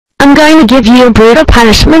I'm going to give you a brutal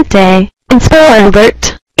punishment day, and spoiler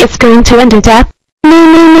alert, it's going to end in death. No, no,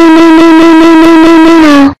 no, no, no, no, no, no, no,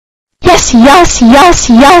 no, no. Yes, yes, yes,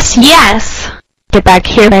 yes, yes. Get back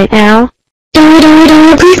here right now.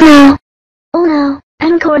 Dora, please no. Oh no,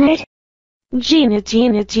 I'm cornered. Gina,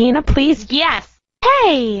 please, yes!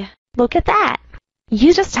 Hey! Look at that!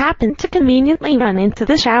 You just happened to conveniently run into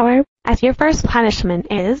the shower, as your first punishment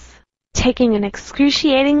is taking an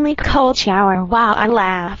excruciatingly cold shower while I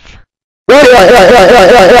laugh.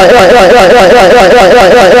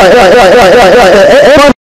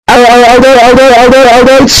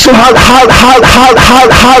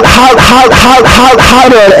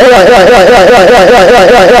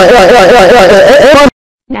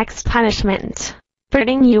 Next punishment,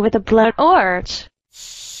 burning you with a blowtorch.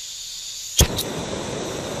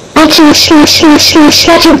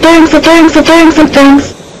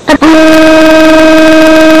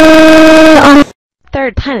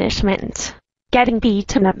 Third punishment, getting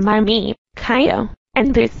beaten up by me, Kaio,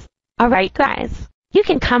 and this. Alright guys, you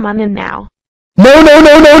can come on in now. No, no,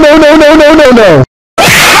 no, no, no, no, no, no, no, no.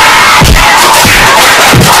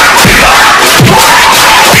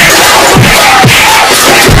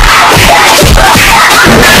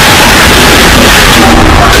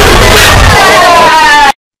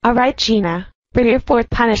 Alright Gina, for your fourth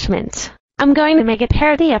punishment, I'm going to make a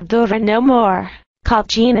parody of Dora No More, called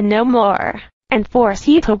Gina No More, and force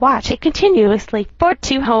you to watch it continuously for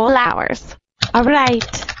 2 whole hours.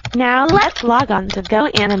 Alright, now let's log on to Go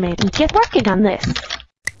Animate and get working on this.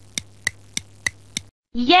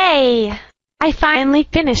 Yay! I finally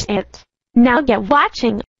finished it. Now get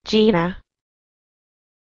watching, Gina.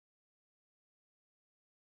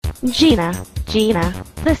 Gina,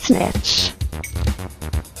 the snitch.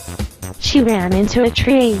 She ran into a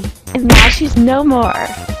tree, and now she's no more.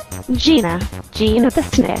 Gina the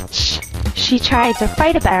snitch. She tried to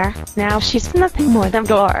fight a bear, now she's nothing more than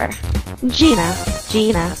Dora. Gina,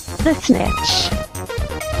 the snitch.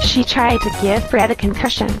 She tried to give Fred a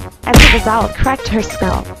concussion, as a result cracked her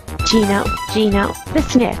skull. Gina, the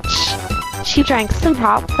snitch. She drank some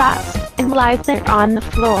hot sauce, and lies there on the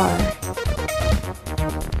floor.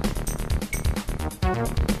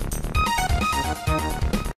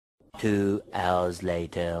 Two hours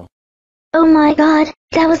later. Oh my god,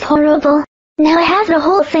 that was horrible. Now I have the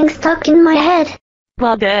whole thing stuck in my head.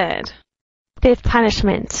 Well good. Fifth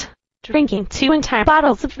punishment, drinking 2 entire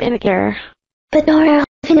bottles of vinegar. But Dora,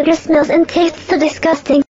 vinegar smells and tastes so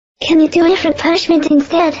disgusting. Can you do a different punishment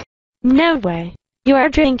instead? No way. You are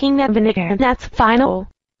drinking that vinegar and that's final.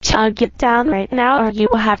 Chug it down right now or you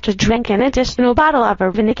will have to drink an additional bottle of our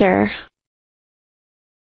vinegar.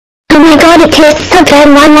 Oh my god, it tastes so bad.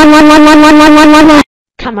 One.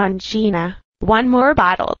 Come on, Gina. 1 more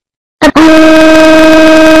bottle.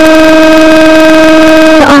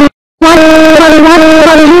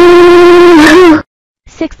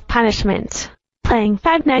 Sixth punishment, playing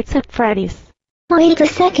Five Nights at Freddy's. Wait a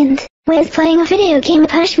second. Where's playing a video game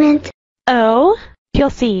punishment? Oh? You'll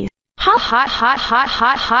see. Ha.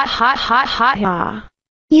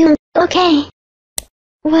 You, okay.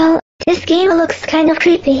 Well, this game looks kind of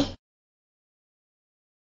creepy.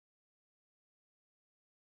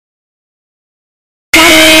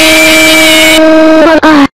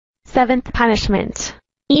 Seventh punishment,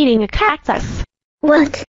 eating a cactus.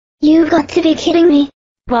 What? You've got to be kidding me.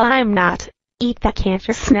 Well, I'm not. Eat that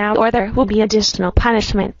cactus now or there will be additional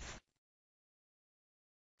punishments.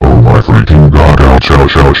 Oh my freaking god, ouch,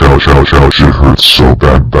 ouch, ouch, ouch, ouch, ouch, it hurts so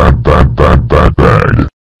bad.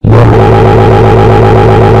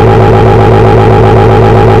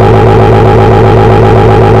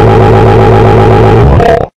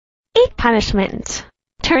 Eighth punishment,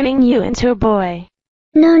 turning you into a boy.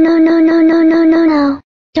 No.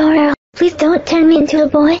 Dora, please don't turn me into a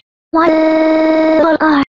boy. What?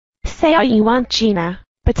 Say all you want, Gina,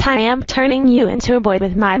 but I am turning you into a boy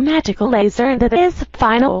with my magical laser and that is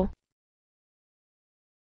final.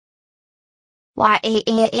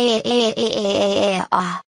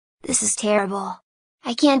 This is terrible.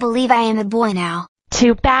 I can't believe I am a boy now.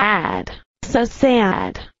 Too bad. So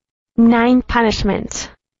sad. Ninth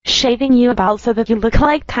punishment, shaving you bald so that you look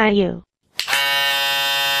like Caillou.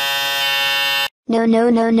 No.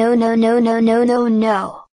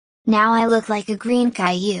 Now I look like a green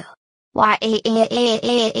Caillou.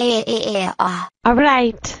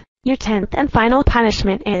 Alright, your 10th and final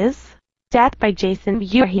punishment is death by Jason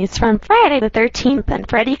Voorhees from Friday the 13th and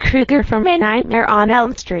Freddy Krueger from A Nightmare on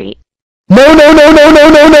Elm Street. No.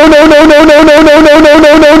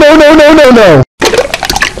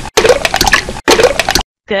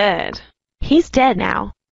 Good. He's dead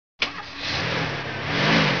now.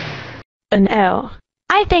 Oh no.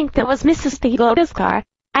 I think that was Mrs. Theodora's car.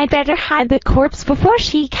 I'd better hide the corpse before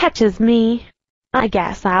she catches me. I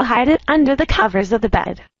guess I'll hide it under the covers of the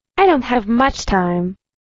bed. I don't have much time.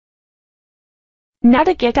 Now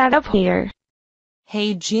to get out of here.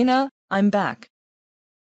 Hey Gina, I'm back.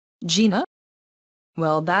 Gina?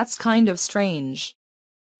 Well, that's kind of strange.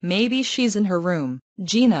 Maybe she's in her room.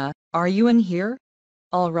 Gina, are you in here?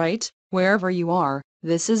 All right, wherever you are,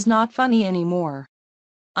 this is not funny anymore.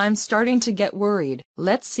 I'm starting to get worried.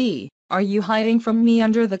 Let's see, are you hiding from me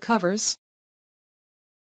under the covers?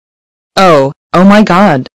 Oh my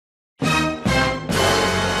God,